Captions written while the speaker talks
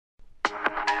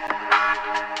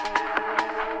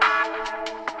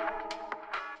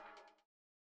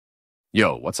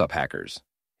Yo, what's up, hackers?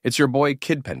 It's your boy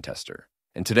Kidpentester,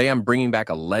 and today I'm bringing back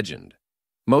a legend.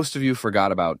 Most of you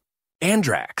forgot about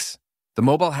ANDRAX, the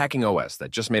mobile hacking OS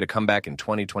that just made a comeback in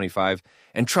 2025,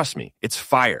 and trust me, it's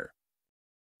fire.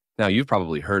 Now, you've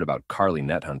probably heard about Kali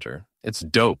Nethunter. It's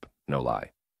dope, no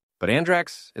lie. But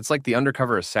ANDRAX, it's like the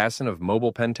undercover assassin of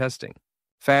mobile pen testing.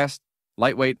 Fast,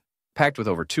 lightweight, packed with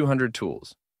over 200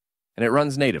 tools. And it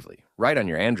runs natively, right on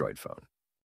your Android phone.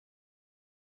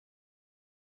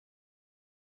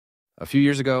 A few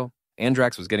years ago,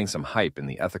 ANDRAX was getting some hype in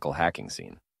the ethical hacking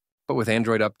scene. But with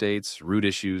Android updates, root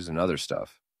issues, and other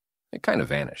stuff, it kind of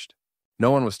vanished.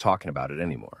 No one was talking about it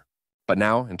anymore. But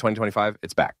now, in 2025,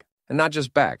 it's back. And not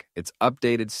just back, it's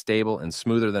updated, stable, and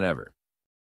smoother than ever.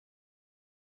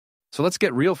 So let's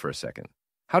get real for a second.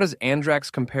 How does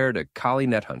ANDRAX compare to Kali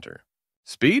Nethunter?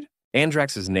 Speed?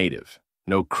 ANDRAX is native.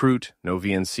 No CRUT, no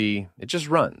VNC, it just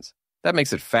runs. That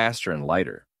makes it faster and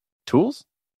lighter. Tools?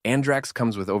 ANDRAX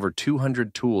comes with over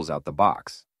 200 tools out the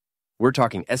box. We're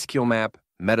talking SQLmap,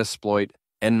 Metasploit,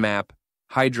 Nmap,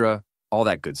 Hydra, all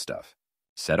that good stuff.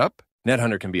 Setup?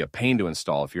 Nethunter can be a pain to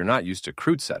install if you're not used to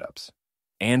CRUT setups.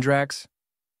 ANDRAX?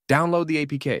 Download the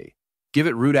APK. Give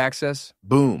it root access,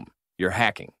 boom, you're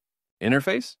hacking.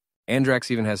 Interface? ANDRAX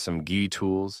even has some GUI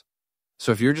tools.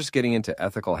 So if you're just getting into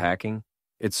ethical hacking,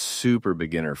 it's super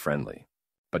beginner-friendly.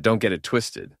 But don't get it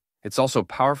twisted. It's also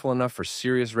powerful enough for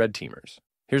serious red teamers.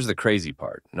 Here's the crazy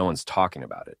part. No one's talking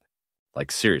about it.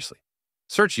 Like, seriously.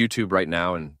 Search YouTube right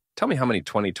now and tell me how many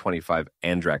 2025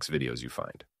 ANDRAX videos you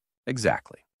find.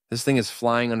 Exactly. This thing is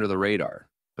flying under the radar,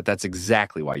 but that's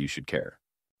exactly why you should care.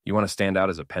 You want to stand out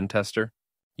as a pen tester?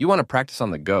 You want to practice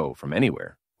on the go from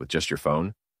anywhere with just your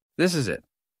phone? This is it.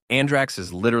 ANDRAX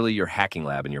is literally your hacking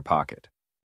lab in your pocket.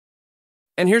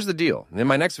 And here's the deal. In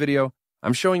my next video,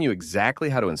 I'm showing you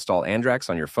exactly how to install ANDRAX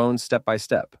on your phone step by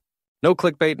step. No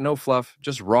clickbait, no fluff,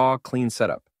 just raw, clean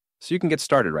setup, so you can get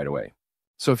started right away.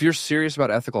 So if you're serious about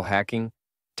ethical hacking,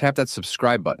 tap that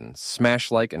subscribe button,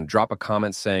 smash like, and drop a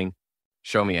comment saying,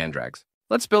 "Show me ANDRAX."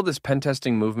 Let's build this pen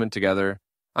testing movement together.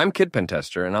 I'm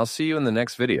Kidpentester, and I'll see you in the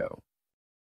next video.